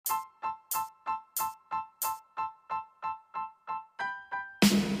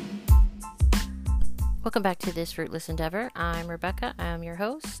Welcome back to this Fruitless Endeavor. I'm Rebecca, I'm your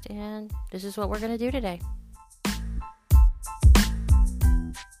host, and this is what we're going to do today.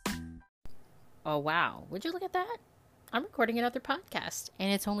 Oh, wow. Would you look at that? I'm recording another podcast,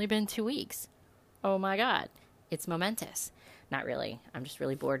 and it's only been 2 weeks. Oh my god. It's momentous. Not really. I'm just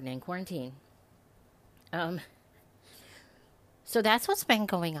really bored and in quarantine. So that's what's been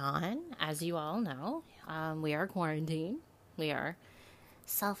going on, as you all know. We are quarantined. We are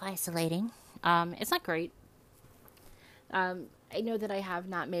self-isolating. It's not great. I know that I have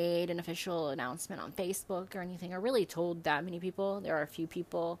not made an official announcement on Facebook or anything, or really told that many people. There are a few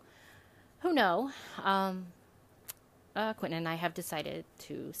people who know. Quentin and I have decided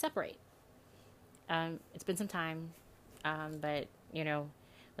to separate. It's been some time, but,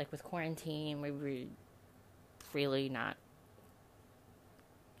 like with quarantine, we were really not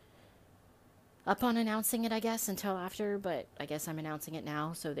up on announcing it, I guess, until after, but I guess I'm announcing it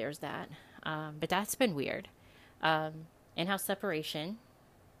now, so there's that. But that's been weird. In-house separation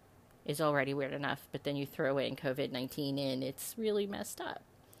is already weird enough, but then you throw in COVID-19 in, it's really messed up.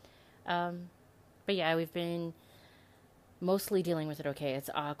 But yeah, we've been mostly dealing with it okay. It's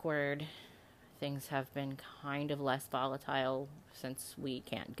awkward. Things have been kind of less volatile since we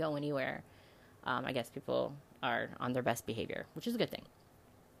can't go anywhere. I guess people are on their best behavior, which is a good thing.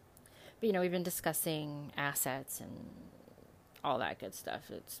 But, we've been discussing assets and all that good stuff.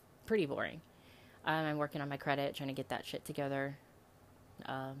 It's pretty boring. I'm working on my credit, trying to get that shit together.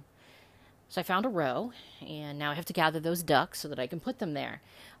 So I found a row, and now I have to gather those ducks so that I can put them there.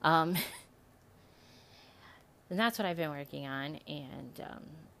 And that's what I've been working on, and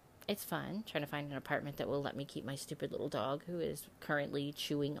it's fun, trying to find an apartment that will let me keep my stupid little dog, who is currently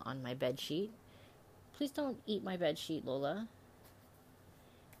chewing on my bedsheet. Please don't eat my bedsheet, Lola.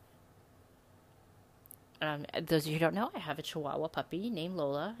 Those of you who don't know, I have a Chihuahua puppy named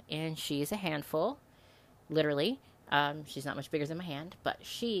Lola, and she is a handful, literally. She's not much bigger than my hand, but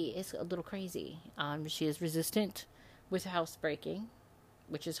she is a little crazy. She is resistant with housebreaking,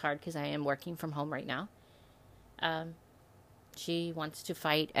 which is hard because I am working from home right now. She wants to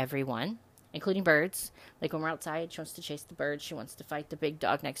fight everyone, including birds. Like when we're outside, she wants to chase the birds. She wants to fight the big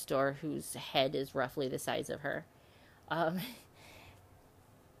dog next door, whose head is roughly the size of her.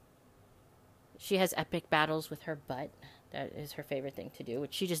 She has epic battles with her butt. That is her favorite thing to do,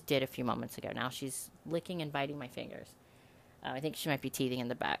 which she just did a few moments ago. Now she's licking and biting my fingers. I think she might be teething in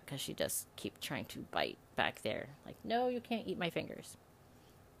the back because she does keep trying to bite back there. Like, no, you can't eat my fingers.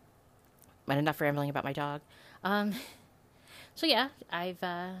 But enough rambling about my dog. So yeah, I've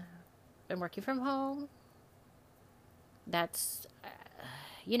been working from home. That's, I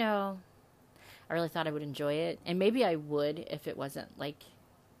really thought I would enjoy it. And maybe I would if it wasn't like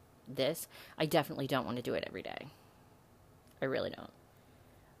this. I definitely don't want to do it every day. I really don't.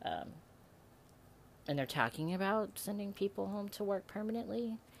 And they're talking about sending people home to work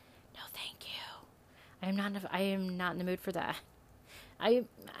permanently. No, thank you. I am not in the mood for that. I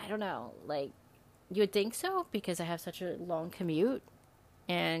don't know. Like, you would think so because I have such a long commute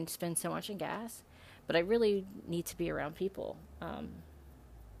and spend so much in gas, but I really need to be around people.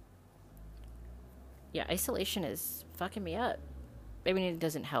 Yeah, isolation is fucking me up. I mean, it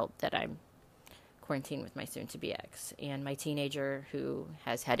doesn't help that I'm quarantined with my soon-to-be ex and my teenager who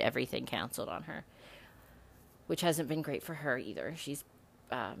has had everything canceled on her, which hasn't been great for her either. She's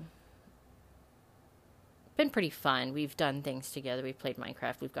been pretty fun. We've done things together. We've played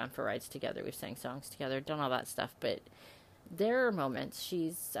Minecraft. We've gone for rides together. We've sang songs together, done all that stuff. But there are moments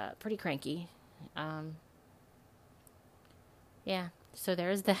she's pretty cranky. Yeah, so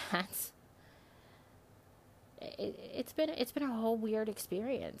there's that. It's been a whole weird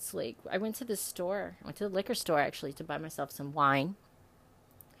experience. Like, I went to the liquor store actually to buy myself some wine,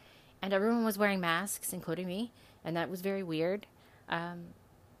 and everyone was wearing masks, including me, and that was very weird. Yeah,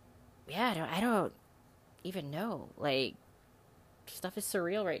 I don't even know. Like, stuff is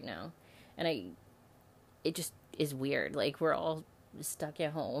surreal right now, and it just is weird. Like, we're all stuck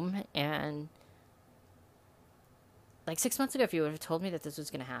at home, and like 6 months ago, if you would have told me that this was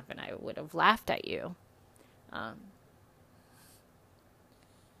going to happen, I would have laughed at you.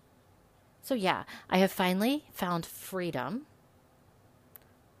 So yeah, I have finally found freedom.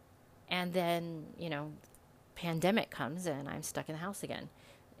 And then, pandemic comes and I'm stuck in the house again.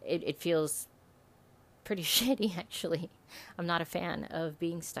 It feels pretty shitty, actually. I'm not a fan of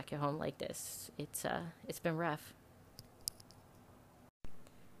being stuck at home like this. It's been rough.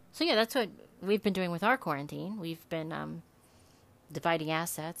 So yeah, that's what we've been doing with our quarantine. We've been dividing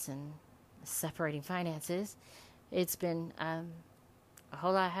assets and separating finances. It's been a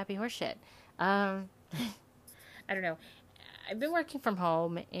whole lot of happy horseshit. I don't know. I've been working from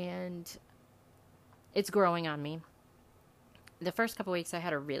home, and it's growing on me. The first couple weeks I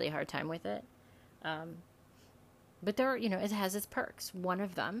had a really hard time with it. But there, it has its perks. One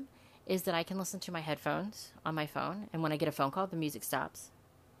of them is that I can listen to my headphones on my phone, and when I get a phone call, the music stops.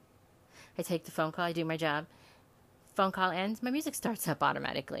 I take the phone call, I do my job. Phone call ends, my music starts up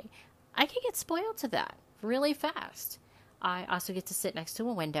automatically. I can get spoiled to that really fast. I also get to sit next to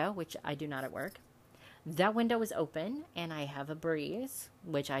a window, which I do not at work. That window is open, and I have a breeze,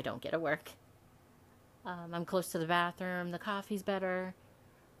 which I don't get at work. I'm close to the bathroom. The coffee's better.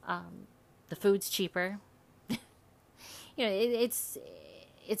 The food's cheaper.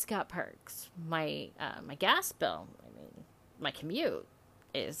 It's got perks. My gas bill, my commute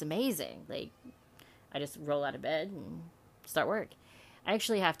is amazing. Like, I just roll out of bed and start work. I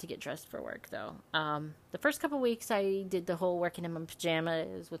actually have to get dressed for work, though. The first couple weeks, I did the whole working in my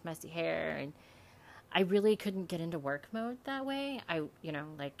pajamas with messy hair, and I really couldn't get into work mode that way. I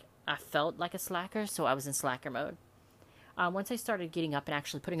felt like a slacker, so I was in slacker mode. Once I started getting up and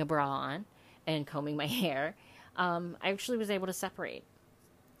actually putting a bra on and combing my hair, I actually was able to separate.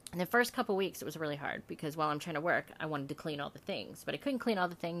 In the first couple weeks, it was really hard because while I'm trying to work, I wanted to clean all the things. But I couldn't clean all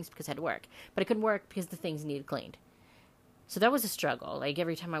the things because I had to work. But I couldn't work because the things needed cleaned. So that was a struggle. Like,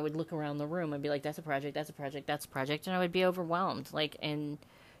 every time I would look around the room, I'd be like, that's a project, that's a project, that's a project. And I would be overwhelmed, and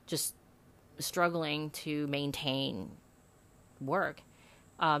just struggling to maintain work.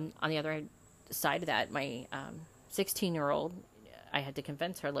 On the other side of that, my 16-year-old, I had to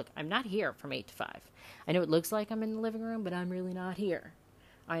convince her, look, I'm not here from 8 to 5. I know it looks like I'm in the living room, but I'm really not here.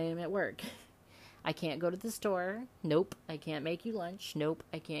 I am at work. I can't go to the store. Nope. I can't make you lunch. Nope.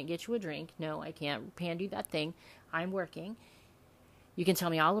 I can't get you a drink. No, I can't hand you that thing. I'm working. You can tell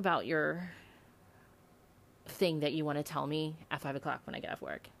me all about your thing that you want to tell me at 5 o'clock when I get off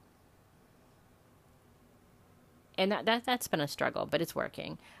work. And that's been a struggle, but it's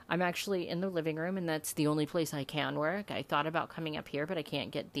working. I'm actually in the living room, and that's the only place I can work. I thought about coming up here, but I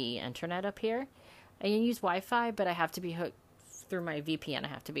can't get the internet up here. I can use Wi-Fi, but I have to be hooked through my VPN. I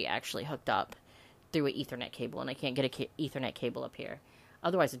have to be actually hooked up through an Ethernet cable, and I can't get an Ethernet cable up here.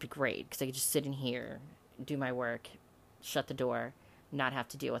 Otherwise, it'd be great, because I could just sit in here, do my work, shut the door, not have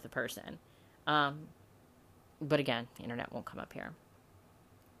to deal with a person. But again, the internet won't come up here.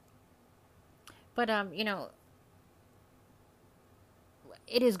 But,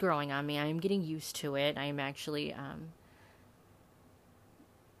 it is growing on me. I am getting used to it. I am actually,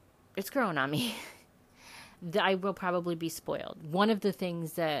 it's growing on me. I will probably be spoiled. One of the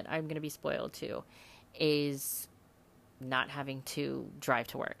things that I'm going to be spoiled to is not having to drive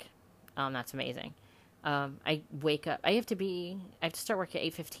to work. That's amazing. I wake up. I have to start work at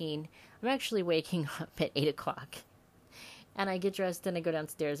 8:15. I'm actually waking up at 8 o'clock. And I get dressed and I go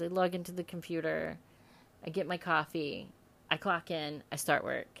downstairs. I log into the computer. I get my coffee. I clock in, I start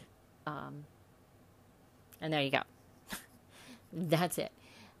work, and there you go. That's it.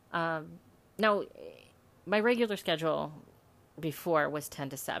 Now, my regular schedule before was 10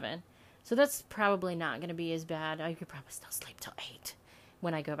 to 7, so that's probably not going to be as bad. I could probably still sleep till 8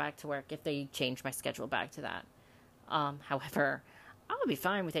 when I go back to work if they change my schedule back to that. However, I'll be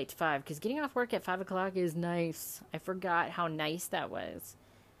fine with 8 to 5, because getting off work at 5 o'clock is nice. I forgot how nice that was.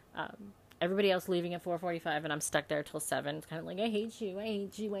 Everybody else leaving at 4:45, and I'm stuck there till 7. It's kind of like, I hate you, I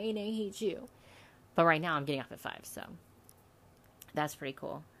hate you, I hate you. But right now, I'm getting off at 5, so that's pretty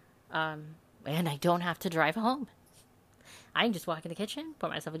cool. And I don't have to drive home. I can just walk in the kitchen,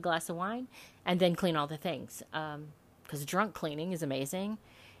 pour myself a glass of wine, and then clean all the things. Because drunk cleaning is amazing,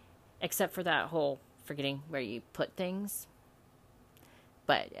 except for that whole forgetting where you put things.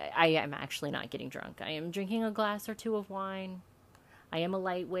 But I am actually not getting drunk. I am drinking a glass or two of wine. I am a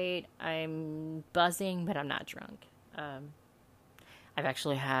lightweight. I'm buzzing, but I'm not drunk. I've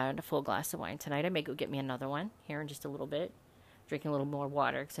actually had a full glass of wine tonight. I may go get me another one here in just a little bit. Drinking a little more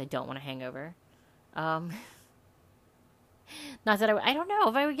water because I don't want a hangover. Not that I don't know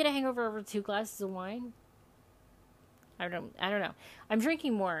if I would get a hangover over 2 glasses of wine. I don't know. I'm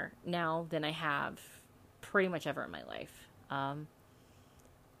drinking more now than I have pretty much ever in my life. And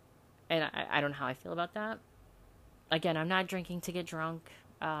I don't know how I feel about that. Again, I'm not drinking to get drunk.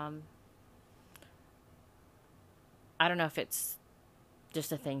 I don't know if it's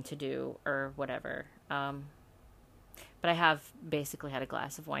just a thing to do or whatever. But I have basically had a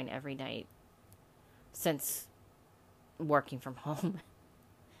glass of wine every night since working from home.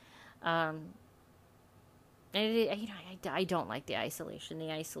 And I don't like the isolation.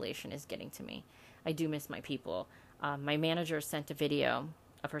 The isolation is getting to me. I do miss my people. My manager sent a video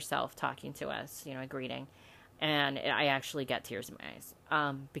of herself talking to us, a greeting. And I actually got tears in my eyes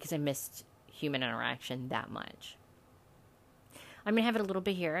because I missed human interaction that much. I'm going to have it a little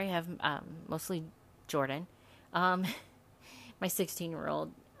bit here. I have mostly Jordan, um, my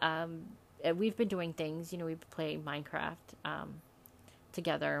 16-year-old. We've been doing things. We've been playing Minecraft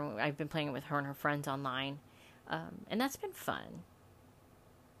together. I've been playing it with her and her friends online, and that's been fun.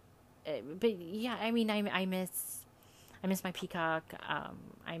 But yeah, I mean, I miss my Peacock.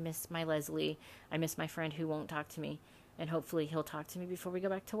 I miss my Leslie. I miss my friend who won't talk to me, and hopefully he'll talk to me before we go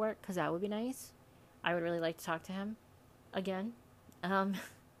back to work, because that would be nice. I would really like to talk to him again. Um,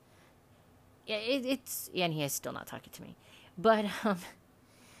 yeah, and he is still not talking to me, but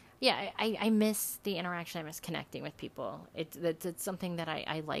yeah, I miss the interaction. I miss connecting with people. It's something that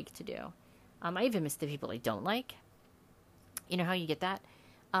I like to do. I even miss the people I don't like. You know how you get that?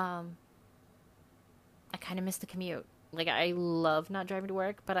 I kind of miss the commute. Like, I love not driving to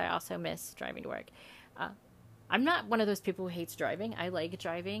work, but I also miss driving to work. I'm not one of those people who hates driving. I like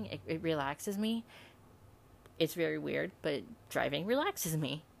driving. It relaxes me. It's very weird, but driving relaxes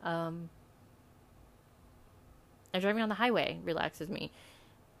me. And driving on the highway relaxes me.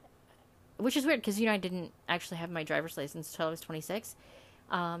 Which is weird, because, I didn't actually have my driver's license until I was 26.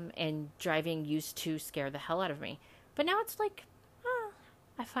 And driving used to scare the hell out of me. But now it's like,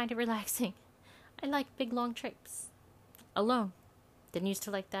 I find it relaxing. I like big, long trips. Alone. Didn't used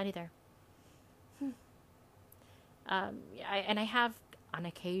to like that either. I have, on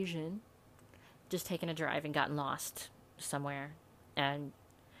occasion, just taken a drive and gotten lost somewhere. And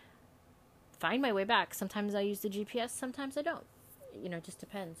find my way back. Sometimes I use the GPS, sometimes I don't. It just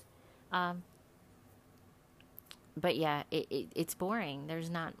depends. But yeah, it's boring. There's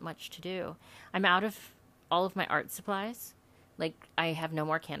not much to do. I'm out of all of my art supplies. Like, I have no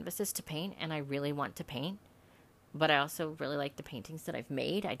more canvases to paint, and I really want to paint. But I also really like the paintings that I've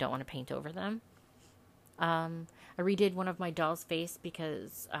made. I don't want to paint over them. I redid one of my doll's face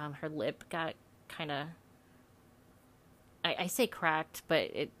because her lip got kind of... I say cracked,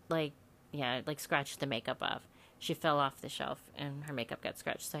 but it, scratched the makeup off. She fell off the shelf, and her makeup got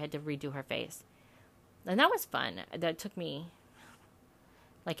scratched, so I had to redo her face. And that was fun. That took me,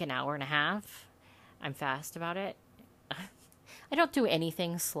 like, an hour and a half. I'm fast about it. I don't do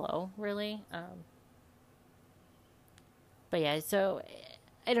anything slow, really. But yeah, so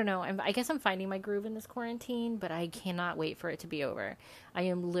I don't know. I guess I'm finding my groove in this quarantine, but I cannot wait for it to be over. I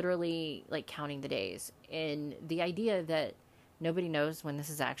am literally, like, counting the days. And the idea that nobody knows when this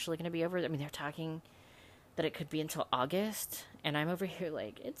is actually going to be over. I mean, they're talking that it could be until August. And I'm over here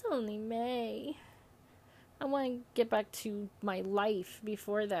like, it's only May. I want to get back to my life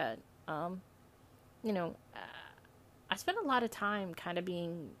before that. I spent a lot of time kind of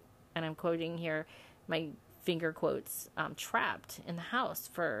being, and I'm quoting here, my finger quotes, trapped in the house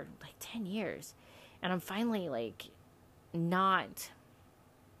for like 10 years. And I'm finally like not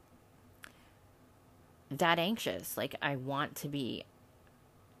that anxious. Like, I want to be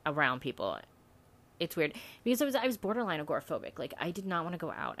around people. It's weird because I was borderline agoraphobic. Like, I did not want to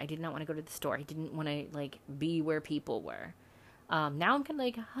go out. I did not want to go to the store. I didn't want to like be where people were. Now I'm kind of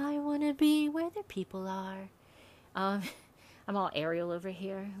like, I want to be where the people are. I'm all Ariel over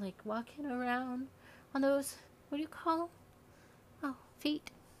here, like walking around on those, what do you call them? Oh, feet.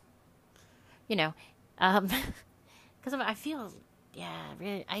 Because I feel,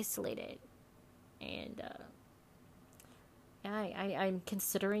 really isolated. And I'm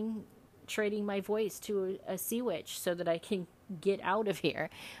considering trading my voice to a sea witch so that I can get out of here.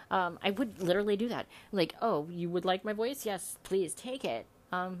 I would literally do that. Like, oh, you would like my voice? Yes, please take it.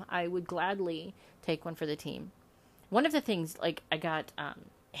 I would gladly take one for the team. One of the things, like, I got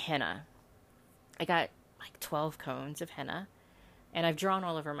henna. I got like 12 cones of henna, and I've drawn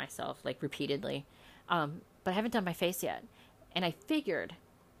all over myself, like, repeatedly. But I haven't done my face yet. And I figured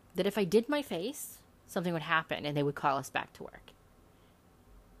that if I did my face, something would happen and they would call us back to work.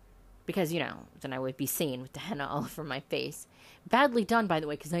 Because, then I would be seen with the henna all over my face. Badly done, by the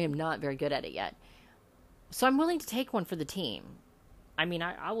way, because I am not very good at it yet. So I'm willing to take one for the team. I mean,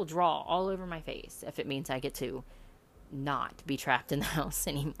 I will draw all over my face if it means I get to not be trapped in the house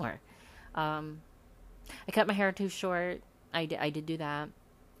anymore. I cut my hair too short. I did do that.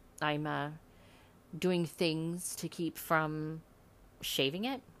 I'm doing things to keep from shaving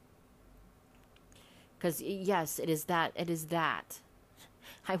it. Because, yes, it is that.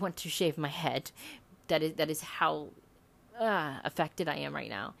 I want to shave my head. That is how affected I am right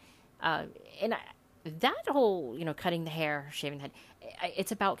now. That whole, cutting the hair, shaving the head,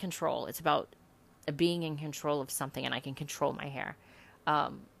 it's about control. It's about being in control of something, and I can control my hair.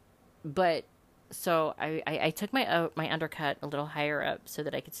 But so I took my undercut a little higher up so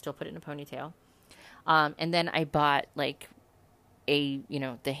that I could still put it in a ponytail. And then I bought like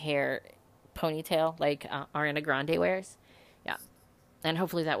the hair ponytail like Ariana Grande wears. Yeah. And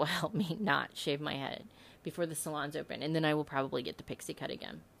hopefully that will help me not shave my head before the salon's open. And then I will probably get the pixie cut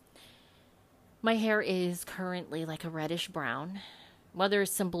again. My hair is currently like a reddish brown. Well,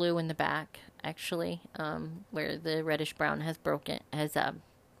 there's some blue in the back, actually, where the reddish brown has broken,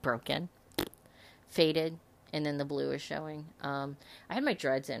 faded, and then the blue is showing. I had my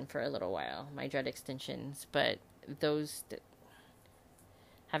dreads in for a little while, my dread extensions, but those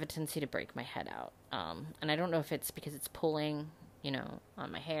have a tendency to break my head out. And I don't know if it's because it's pulling,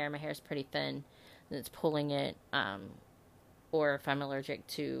 on my hair. My hair is pretty thin, and it's pulling it, or if I'm allergic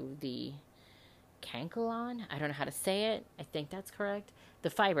to the cankalon. I don't know how to say it. I think that's correct. The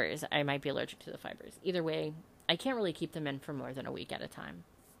fibers. I might be allergic to the fibers. Either way, I can't really keep them in for more than a week at a time.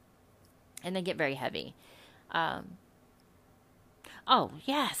 And they get very heavy. Oh,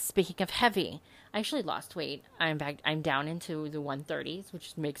 yes. Speaking of heavy, I actually lost weight. I'm back. I'm down into the 130s,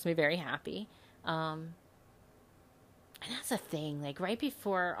 which makes me very happy. And that's a thing. Like right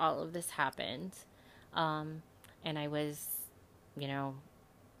before all of this happened, and I was,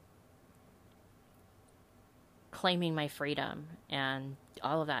 claiming my freedom and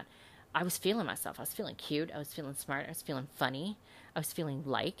all of that, I was feeling myself. I was feeling cute. I was feeling smart. I was feeling funny. I was feeling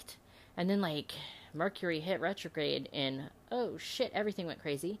liked. And then Mercury hit retrograde and oh shit, everything went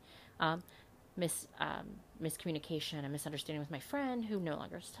crazy. Miscommunication and misunderstanding with my friend who no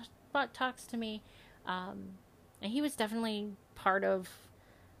longer talks to me. And he was definitely part of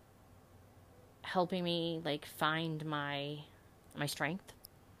helping me find my strength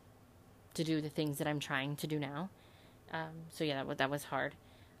to do the things that I'm trying to do now. So yeah, that was hard.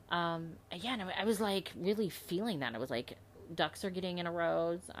 And I was really feeling that. I was like, ducks are getting in a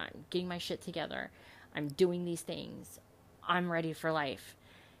row. I'm getting my shit together. I'm doing these things. I'm ready for life.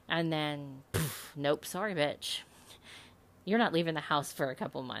 And then, nope, sorry, bitch. You're not leaving the house for a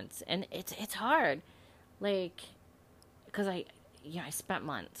couple months. And it's hard. Because I spent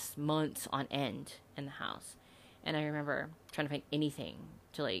months on end in the house. And I remember trying to find anything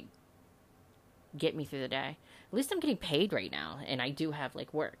to get me through the day. At least I'm getting paid right now, and I do have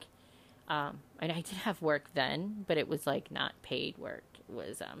work. And I did have work then, but it was not paid work. It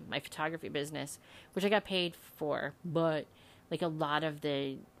was my photography business, which I got paid for, but a lot of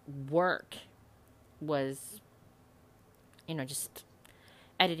the work was, just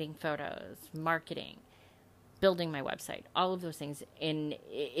editing photos, marketing, building my website, all of those things. And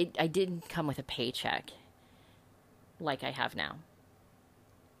I didn't come with a paycheck like I have now.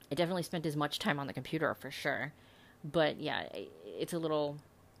 I definitely spent as much time on the computer for sure. But yeah, it's a little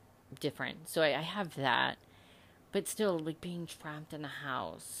different. So I have that. But still, being trapped in the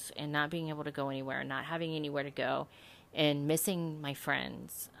house and not being able to go anywhere, not having anywhere to go, and missing my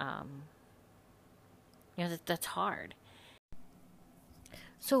friends, that's hard.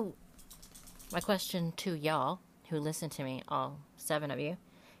 So my question to y'all who listen to me, all 7 of you,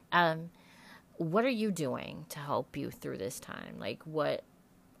 what are you doing to help you through this time? What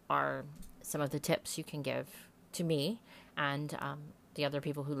are some of the tips you can give to me and the other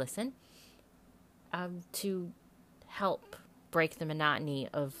people who listen to help break the monotony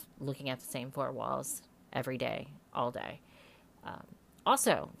of looking at the same 4 walls every day, all day?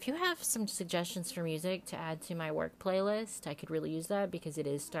 Also, if you have some suggestions for music to add to my work playlist, I could really use that because it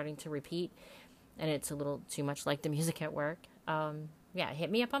is starting to repeat and it's a little too much like the music at work.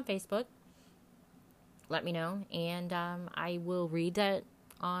 Hit me up on Facebook. Let me know, and I will read that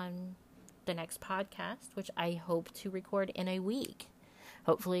on the next podcast, which I hope to record in a week.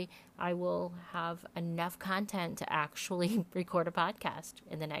 Hopefully, I will have enough content to actually record a podcast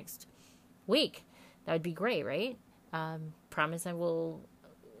in the next week. That would be great, right? Promise I will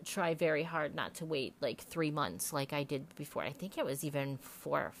try very hard not to wait 3 months like I did before. I think it was even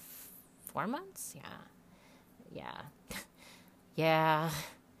 4 months. Yeah. Yeah.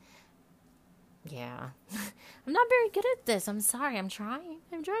 I'm not very good at this. I'm sorry. I'm trying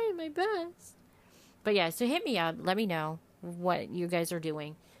my best. But yeah, so hit me up. Let me know what you guys are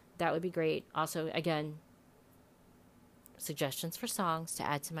doing. That would be great. Also, again, suggestions for songs to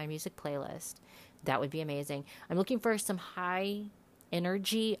add to my music playlist. That would be amazing. I'm looking for some high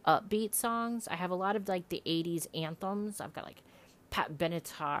energy, upbeat songs. I have a lot of the 80s anthems. I've got Pat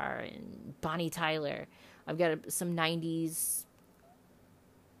Benatar and Bonnie Tyler. I've got some 90s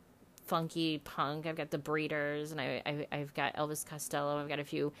funky punk. I've got the Breeders, and I've got Elvis Costello. I've got a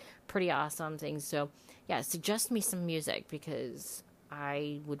few pretty awesome things. So yeah, suggest me some music because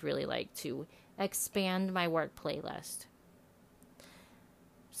I would really like to expand my work playlist.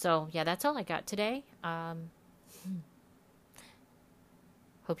 So yeah, that's all I got today.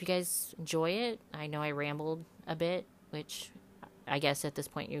 Hope you guys enjoy it. I know I rambled a bit, which I guess at this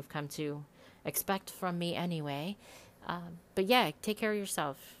point you've come to expect from me anyway. But yeah, take care of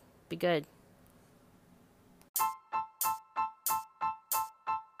yourself. Be good.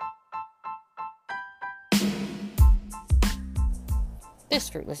 This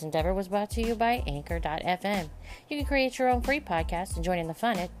fruitless endeavor was brought to you by Anchor.fm. You can create your own free podcast and join in the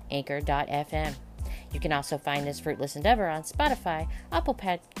fun at Anchor.fm. You can also find this fruitless endeavor on Spotify, Apple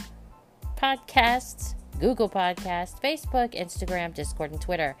Podcasts, Google Podcasts, Facebook, Instagram, Discord, and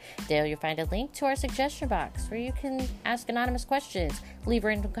Twitter. There you'll find a link to our suggestion box where you can ask anonymous questions, leave a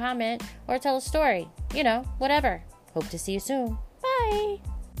random comment, or tell a story. You know, whatever. Hope to see you soon. Bye!